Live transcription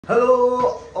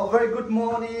Hello, a very good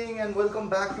morning and welcome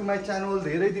back to my channel.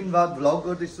 धेरै दिन बाद vlog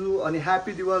गर्दैछु अनि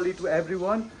ह्यापी दिवाली टु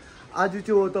एभ्रीवन। आज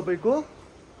चाहिँ हो तपाईको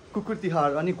कुकुर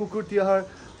तिहार अनि कुकुर तिहार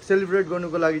सेलिब्रेट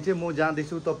गर्नुको लागि चाहिँ म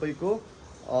जाँदैछु तपाईको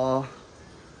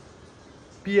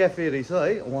PFA रहेछ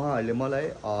है। उहाँहरूले मलाई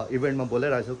इभेन्टमा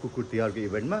बोलाइरहेछ कुकुर तिहारको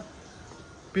इभेन्टमा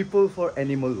पिपल फर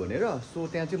एनिमल भनेर। सो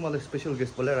त्यहाँ चाहिँ मलाई स्पेशल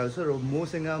गेस्ट बोलाइरहेछ र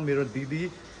मसँग मेरो दिदी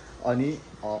अनि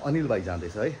अनिल भाइ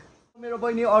जाँदैछ है। मेरो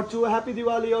बहिनी अर्चु ह्यापी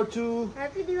दिवाली अर्चु।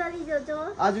 ह्यापी दिवाली जोजो।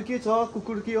 आज के छ?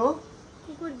 कुकुर के हो?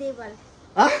 कुकुर देवाल।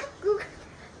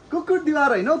 कुकुर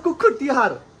तिहार हैन, कुकुर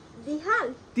तिहार। तिहार।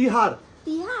 तिहार।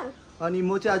 तिहार। अनि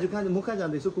म चाहिँ आज कहाँ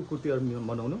जाँदैछु कुकुर तिहार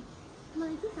मनाउनु?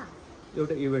 मलाई के थाहा?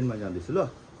 एउटा इभेन्टमा जाँदैछु ल।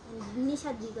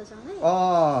 निशा दिको सँगै।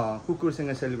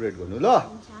 कुकुरसँग सेलिब्रेट गर्नु ल।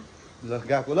 ल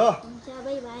गएको ल। हुन्छ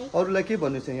बाइ बाइ। अरूलाई के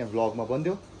भन्नु छ यहाँ भ्लगमा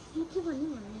भनिदेऊ? म के भन्नु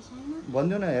भन्ने छैन।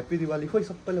 भन्दियो न ह्यापी दिवाली खोइ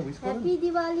सबैलाई विश गर्नु। ह्यापी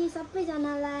दिवाली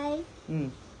सबैजनालाई।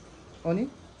 अनि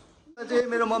चाहिँ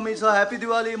मेरो मम्मी छ। Happy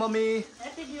Diwali mummy.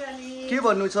 Happy Diwali. के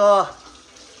भन्नु छ?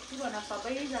 के भन्न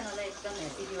सबैजनालाई एकदम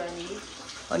ह्यापी दिवाली।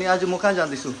 अनि आज म कहाँ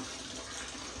जाँदैछु?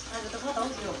 आज त कता हो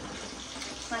त्यो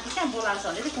माथि कहाँ बोलाएको छ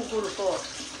भने चाहिँ कुकुरको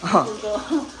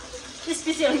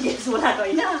स्पेसियल गेस्ट बोलाएको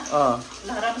होइन। ल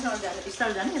राम्रोसँग जाने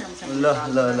स्टाइल जाने राम्रोसँग। ल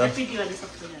ल ल ह्यापी दिवाली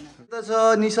सबैजना। यता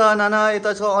छ निशा नाना,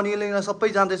 यता छ अनिल, सबै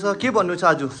जाँदैछ। के भन्नु छ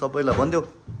आज सबैलाई भनिदेऊ?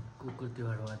 कुकुर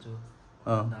तिहार हो आज।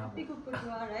 ह्यापी कुकुर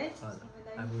तिहार है।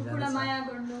 कुकुरलाई माया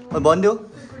गर्नु, भनिदेऊ।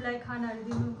 कुकुरलाई खानाहरू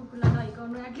दिनु, कुकुरलाई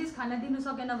नहिकाउनु, एटलिस्ट खाना दिनु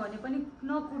सकेन भने पनि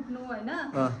नकुट्नु होइन।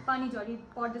 पानी झरी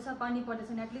पर्दैछ, पानी पर्दैछ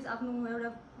भने एटलिस्ट आफ्नो एउटा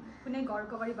कुनै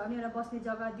घरको अगाडि भए पनि एउटा बस्ने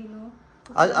जग्गा दिनु।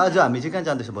 आज हामी चाहिँ कहाँ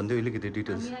जाँदैछ भनिदेऊ अलिकति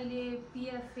डिटेल्स। हामी अहिले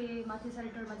PFA माथि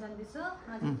सेल्टरमा जाँदैछ।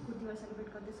 आज कुकुर तिहार सेलिब्रेट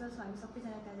गर्दैछ। सो हामी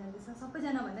सबैजना त्यहाँ जाँदैछ।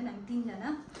 सबैजना भन्दा हामी 3 जना।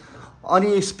 अनि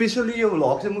स्पेसली यो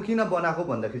भ्लग चाहिँ म किन बनाएको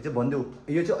भन्दाखेरि चाहिँ भनिदेऊ,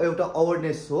 यो चाहिँ एउटा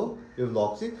अवेरनेस हो यो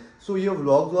भ्लग चाहिँ। सो यो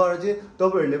भ्लगद्वारा चाहिँ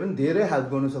तपाईँहरूले पनि धेरै हेल्प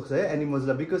गर्नुसक्छ है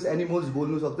एनिमल्सलाई। बिकज एनिमल्स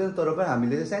बोल्नु सक्दैन तर पनि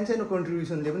हामीले चाहिँ सानो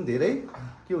कन्ट्रिब्युसनले पनि धेरै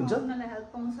के हुन्छ उनीहरूलाई हेल्प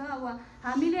पाउँछ। अब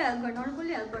हामीले हेल्प गर्न अरू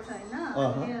कसले हेल्प गर्छ होइन।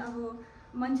 अब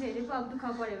मान्छेहरूले पो अब दुःख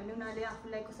पऱ्यो भने उनीहरूले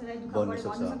आफूलाई कसैलाई दुःख पऱ्यो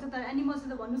भन्नु सक्छ तर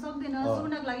एनिमल्सले त भन्नु सक्दैन। सो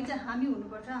उनीहरूको लागि चाहिँ हामी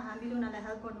हुनुपर्छ, हामीले उनीहरूलाई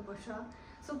हेल्प गर्नुपर्छ।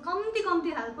 सो कम्ती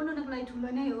हेल्प पनि उनीहरूको लागि ठुलो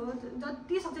नै हो।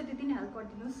 जति सक्छ त्यति नै हेल्प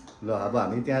गरिदिनुहोस् ल। अब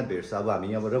हामी त्यहाँ भेट्छ। अब हामी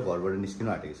यहाँबाट घरबाट निस्किनु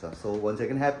आँटेको छ। So one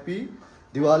second happy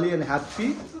Diwali and happy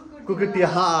कुकुर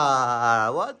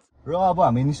तिहार। र अब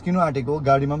हामी निस्किनु आँटेको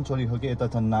गाडीमा पनि चलिसक्यो। यता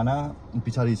छ नाना,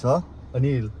 पछाडि छ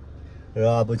अनिल। र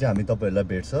अब चाहिँ हामी तपाईँहरूलाई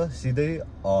भेट्छ सिधै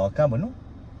कहाँ भनौँ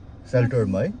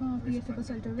सेल्टरमा है,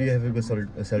 PFA को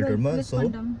सेल्टरमा। सो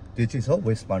त्यो चाहिँ छ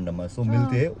वेस्ट पाण्डामा। सो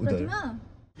मिल्थे उधर।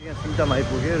 यहाँ सिङताम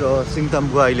आइपुगेँ र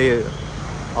सिङतामको अहिले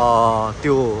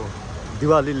त्यो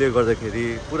दिवालीले गर्दाखेरि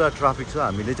पुरा ट्राफिक छ।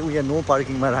 हामीले चाहिँ यहाँ नो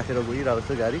पार्किङमा राखेर गइरहेको छ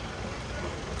गाडी।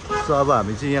 सो अब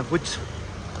हामी चाहिँ यहाँ कुछ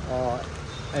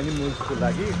एनिमल्सको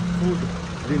लागि फुड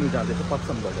दिनु जाँदैछ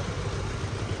पाक्समबाट।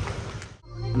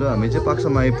 ल हामी चाहिँ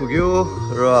पाक्सम आइपुग्यो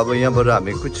र अब यहाँबाट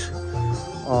हामी कुछ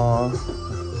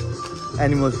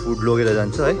एनिमल्स फुड लगेर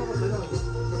जान्छ है।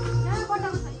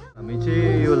 हामी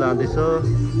चाहिँ यो लाँदैछ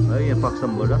है यहाँ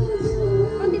पाक्समबाट।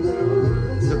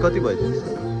 कति भयो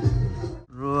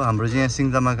र हाम्रो चाहिँ यहाँ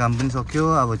सिङताममा काम पनि सक्यो।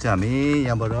 अब चाहिँ हामी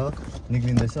यहाँबाट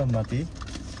निक्लिँदैछ माथि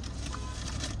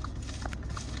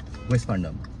वेस्ट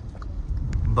पाण्डाम।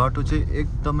 बाटो चाहिँ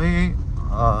एकदमै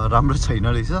राम्रो छैन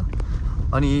रहेछ।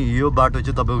 अनि यो बाटो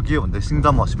चाहिँ तपाईँको के भन्दा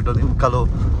सिङताम हस्पिटल उकालो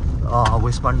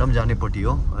वेस्ट पाण्डाम जानेपट्टि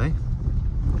हो है।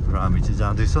 र हामी चाहिँ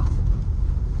जाँदैछ।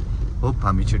 होप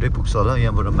हामी छिटै पुग्छ होला।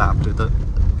 यहाँबाट म्यापले त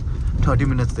 30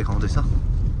 मिनट्स देखाउँदैछ।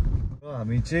 र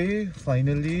हामी चाहिँ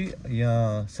फाइनली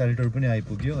यहाँ सेल्टर पनि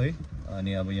आइपुग्यो है।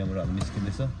 अनि अब यहाँबाट हामी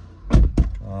निस्किँदैछ।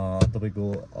 तपाईँको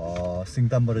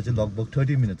सिङतामबाट चाहिँ लगभग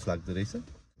 30 मिनट्स लाग्दो रहेछ।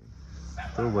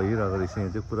 त्यो भइरहेको रहेछ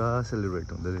यहाँ चाहिँ पुरा सेलिब्रेट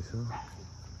हुँदो रहेछ।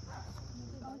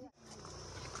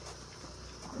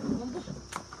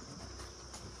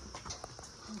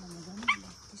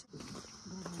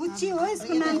 पुच्ची हो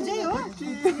यसको नाम चाहिँ हो।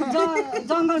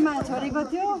 जङ्गलमा छोडेको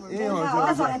थियो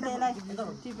त्यसलाई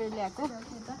टिपेर ल्याएको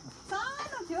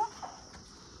सानो थियो।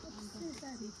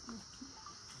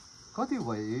 कति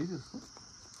भयो जस्तो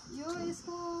यो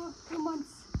यसको 2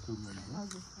 months।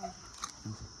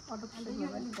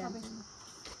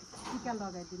 टिका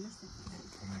लगाइदिनुहोस्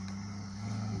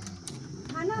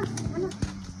न।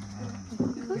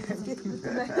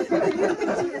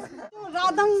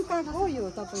 रादङका हो यो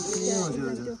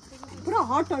तपाईँको। पुरा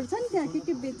हटहरू छ नि त्यहाँ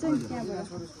के बेच्छ नि त्यहाँबाट।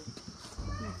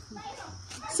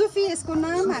 सुफी यसको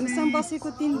नाम। हामीसँग बसेको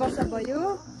 3 वर्ष भयो।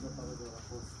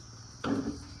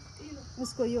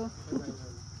 उसको यो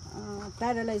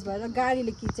प्यारालाइज भएर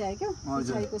गाडीले खिचायो क्या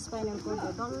पछाडिको स्पाइनल कोर्ड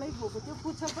डल्लै भएको थियो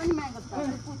पुच्छर पनि म्यागत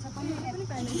भएको पुच्छर पनि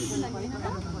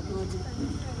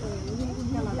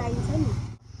लागिन्छ नि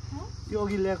त्यो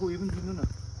अघि ल्याएको उयो पनि किन्नु न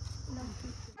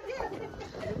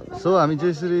सो हामी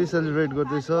चाहिँ यसरी सेलिब्रेट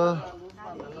गर्दैछ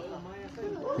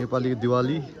नेपालीको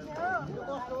दिवाली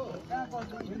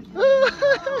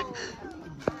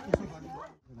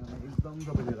एकदम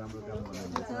तपाईँले राम्रो काम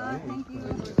गर्नुहुन्छ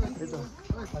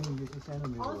अनि यो चाहिँ सानो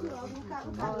मेरो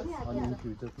अनि इन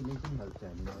फ्युचर कुनै पनि हेल्प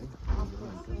चाहियो है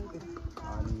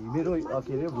अनि मेरो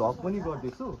के अरे भ्लग पनि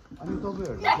गर्दैछु अनि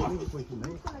तपाईँहरूलाई पनि क्वेसन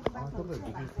है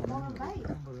तपाईँहरूको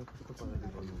कस्तो प्रकारले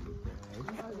गर्नुहुन्छ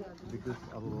बिकज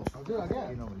अब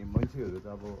किनभने मान्छेहरू त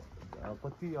अब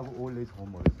कति अब ओल्ड एज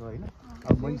होमहरू छ होइन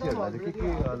अब मान्छेहरूलाई चाहिँ के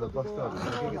कष्टहरू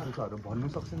के दुःखहरू भन्नु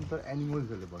सक्छ नि तर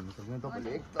एनिमल्सहरूले भन्नु सक्दैन तपाईँले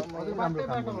एकदमै राम्रो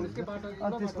काम गर्नुहुन्छ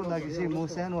अनि त्यसको लागि चाहिँ म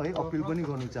सानो है अपिल पनि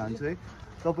गर्नु चाहन्छु है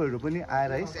तपाईँहरू पनि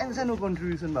आएर है सानो सानो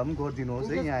कन्ट्रिब्युसन भए पनि गरिदिनुहोस्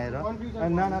है यहाँ आएर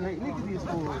अनि नानालाई अलिकति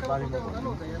यसको बारेमा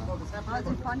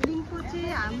हजुर फन्डिङको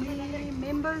चाहिँ हामी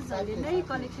मेम्बर्सहरूले नै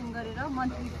कलेक्सन गरेर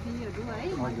मन्थली फीहरू है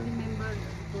मन्थली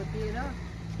मेम्बरको दिएर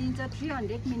दिन्छ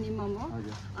 300 मिनिमम हो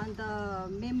अन्त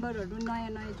मेम्बरहरू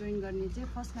नयाँ जोइन गर्ने चाहिँ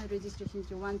फर्स्टमा रेजिस्ट्रेसन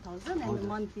चाहिँ 1000 एन्ड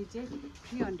मन्थली चाहिँ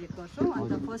 300 गर्छौँ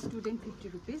अन्त फर्स्ट स्टुडेन्ट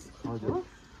 50 रुपिस हो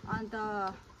अन्त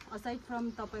असाइड फ्रम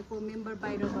तपाईँको मेम्बर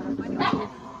बाहिरबाट पनि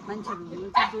मान्छेहरू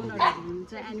हुनुहुन्छ डोनरहरू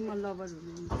हुनुहुन्छ एनिमल लभरहरू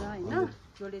हुनुहुन्छ होइन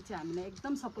जसले चाहिँ हामीलाई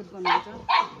एकदम सपोर्ट गर्नुहुन्छ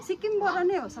सिक्किमबाट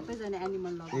नै हो सबैजना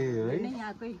एनिमल लभर नै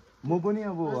यहाँकै म पनि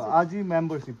अब आज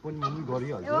मेम्बरसिप पनि म पनि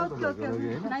गरिहाल्छु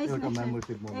एउटा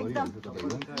मेम्बरसिप म गरिहाल्छु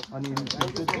तपाईँहरू अनि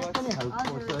पनि हेल्प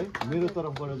गर्छ है मेरो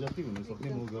तर्फबाट जति हुन सक्ने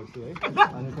म गर्छु है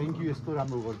अनि थ्याङ्क यू यस्तो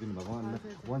राम्रो गरिदिनु भएको अनि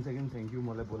वान सेकेन्ड थ्याङ्क यू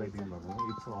मलाई बोलाइदिनु भएको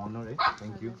इट्स अनर है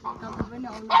थ्याङ्क यू तपाईँ पनि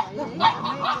आउनुभयो है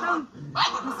एकदम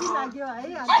खुसी लाग्यो है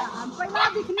अन्त हामी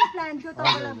पहिलादेखि नै प्लान थियो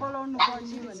तपाईँलाई बोलाउनु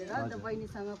पर्ने भनेर अन्त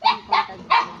बहिनीसँग पनि कन्ट्याक्ट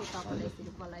गरेको तपाईँलाई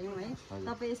यसरी बोलायौँ है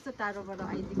तपाईँ यस्तो टाढोबाट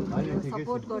आइदिनु भयो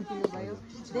सपोर्ट गरिदिनु भयो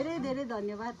धेरै धेरै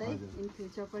धन्यवाद है इन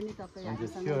फ्युचर पनि तपाईँ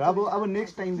हामीसँग अब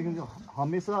नेक्स्ट टाइमदेखि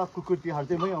हमेसा कुकुर तिहार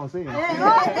चाहिँ मै आउँछ है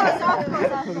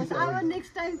अब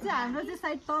नेक्स्ट टाइम चाहिँ हाम्रो चाहिँ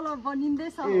साइड तल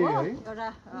बनिँदैछ हो एउटा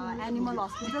एनिमल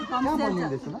हस्पिटल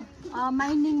कम्प्लेक्स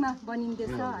माइनिङमा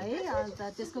बनिँदैछ है अन्त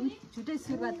त्यसको पनि छुट्टै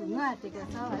सुरुवात हुनु आँटेको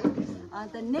छ है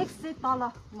अन्त नेक्स्ट चाहिँ तल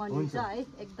बनिन्छ है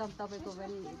एकदम तपाईँको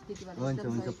पनि त्यति बेला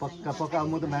हुन्छ पक्का पक्का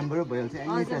म त मेम्बरै भइहाल्छ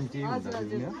एनी टाइम चाहिँ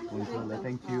हुन्छ ल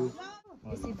थ्याङ्क यू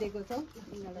सिद्धिएको छौँ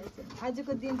यिनीहरूलाई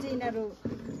आजको दिन चाहिँ यिनीहरू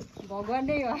भगवान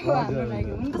नै हो हाम्रो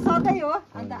लागि हुन त सधैँ हो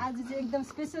अन्त आज चाहिँ एकदम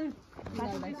स्पेसल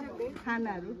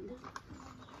खानाहरू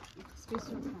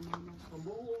स्पेसल खाना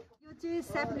यो चाहिँ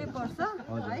स्यापले पर्छ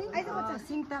है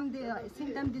सिङताम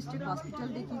डिस्ट्रिक्ट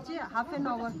हस्पिटलदेखि चाहिँ half an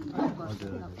hour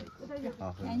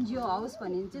NGO house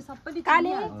भने चाहिँ सबैले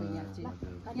चिनिहाल्छ यहाँ चाहिँ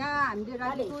यहाँ हामीले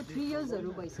राखेको 3 इयर्सहरू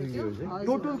भइसक्यो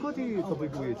टोटल कति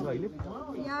तपाईँको उयो छ अहिले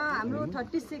यहाँ हाम्रो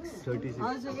 36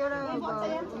 हजुर एउटा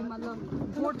मतलब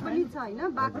बोट पनि छ होइन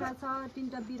बाख्रा छ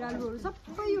 3टा बिरालोहरू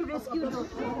सबै यो रेस्क्यु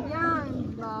यहाँ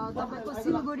तपाईँको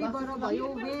सिलगढीबाट भयो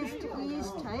वेस्ट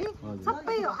इस्ट है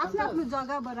सबै आफ्नो आफ्नो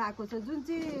जग्गाबाट आएको छ जुन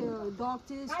चाहिँ डग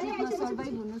चाहिँ स्ट्रिटमा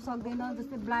सर्भाइभ हुनु सक्दैन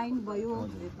जस्तै ब्लाइन्ड भयो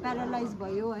प्यारालाइज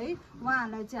भयो है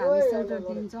उहाँहरूलाई चाहिँ हामी सेल्टर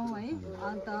दिन्छौँ है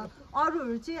अन्त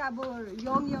अरूहरू चाहिँ अब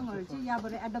यङहरू चाहिँ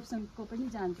यहाँबाट एडप्सनको पनि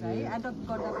जान्छ है एडप्ट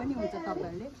गर्दा पनि हुन्छ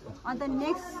तपाईँहरूले अन्त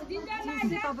नेक्स्ट चिज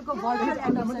चाहिँ तपाईँको भर्चुअल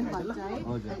एडप्सन भन्छ है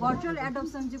भर्चुअल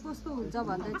एडप्सन चाहिँ कस्तो हुन्छ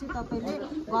भन्दा चाहिँ तपाईँले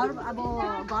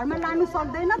घरमा लानु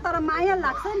सक्दैन तर माया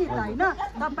लाग्छ नि त होइन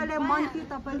तपाईँले मन्थली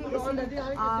तपाईँले यसरी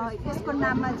यसको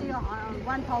नाममा चाहिँ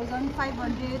 1500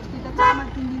 कि त चामल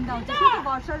किनिदिँदा हुन्छ त्यो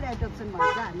भर्चुअल एडप्सन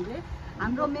भन्छ हामीले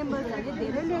हाम्रो मेम्बर्सहरूले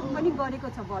धेरैले पनि गरेको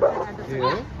छ भर्चुअल एडप्सन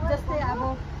जस्तै अब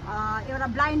एउटा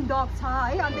ब्लाइन्ड डग छ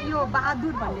है अन्त यो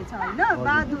बहादुर भन्ने छ होइन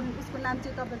बहादुर उसको नाम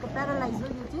चाहिँ तपाईँको प्यारालाइज हो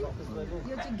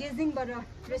यो चाहिँ गेजिङबाट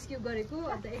रेस्क्यु गरेको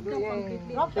अन्त एकदम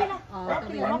कम्प्लिटली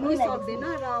तपाईँ हिँड्नु सक्दैन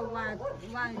र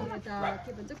उहाँ एउटा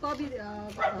के भन्छ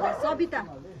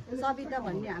सबिता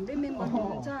भन्ने हाम्रै मेम्बर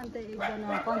हुनुहुन्छ अन्त एकजना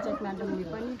पञ्चायत म्याडमले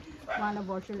पनि उहाँलाई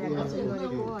भर्चुअल एडप्सन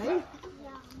गरेको है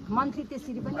मन्थली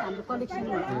त्यसरी पनि हाम्रो कलेक्सन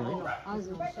हुन्छ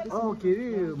हजुर के अरे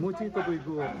म चाहिँ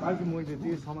तपाईँको आज मैले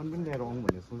त्यो सामान पनि ल्याएर आउँ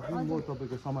भनेर सोच्छु म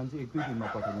तपाईँको सामान चाहिँ 1-2 दिनमा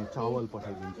पठाइदिन्छु चावल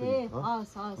पठाइदिन्छु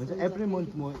हुन्छ एभ्री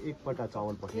मन्थ म एक पटा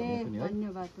चावल पठाइदिन्छु नि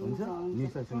है हुन्छ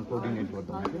निशासँग कोअर्डिनेट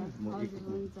गर्दा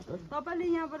हुन्छ तपाईँले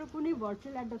यहाँबाट कुनै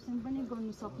भर्चुअल एडप्सन पनि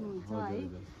गर्नु सक्नुहुन्छ है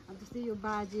जस्तै यो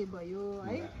बाजे भयो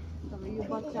है तपाईँ यो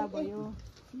बच्चा भयो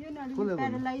यो नर्मल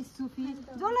प्यारालाइज सुफी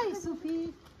जसलाई सुफी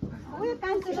उयो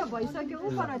कान्छो त भइसक्यो उ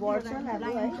पर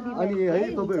अनि है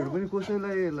तपाईहरु पनि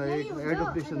कसैलाई लाइक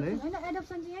एडप्टेसन है हैन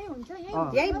एडप्सन चाहिँ यही हुन्छ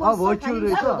यही भर्चुअल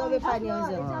रहेछ पानी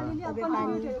हजुर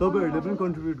तपाईहरुले पनि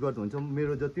कन्ट्रिब्युट गर्नुहुन्छ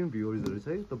मेरो जति पनि भ्युअर्सहरु छ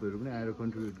है तपाईहरु पनि आएर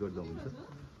कन्ट्रिब्युट गर्दा हुन्छ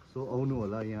सो आउनु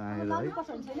होला यहाँ आएर है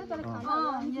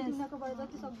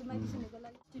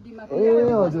ए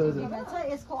हजुर हजुर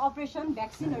यसको अपरेसन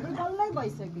भ्याक्सिनहरु डल्लै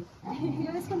भइसक्यो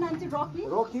यो यसको नाम चाहिँ रकी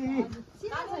रकी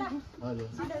हजुर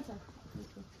सिधा छ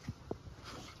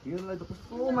यसलाई त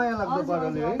कस्तो माया लाग्दो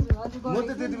पाराले है म त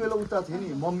त्यति बेला उता थिएँ नि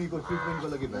मम्मीको ट्रिटमेन्टको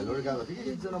लागि भेलोर गएको थिएँ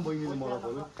एकजना बहिनीले मलाई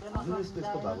भन्यो जुन यस्तो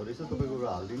भएको रहेछ तपाईको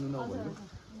हालिदिनु न भन्यो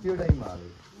त्यो टाइममा हाले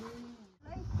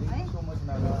सो मच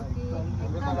नागा एकदम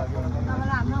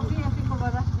हाम्रो PFA को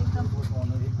बाट एकदम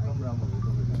एकदम राम्रो हो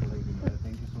तपाईको लागि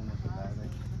थ्यांक यू सो मच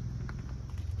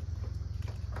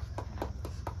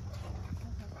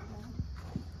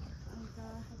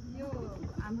यो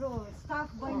हाम्रो स्टाफ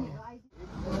बहिनीहरु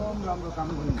एकदम राम्रो काम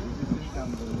गर्नुहुन्छ त्यसरी काम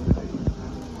गर्नुहुन्छ एकदम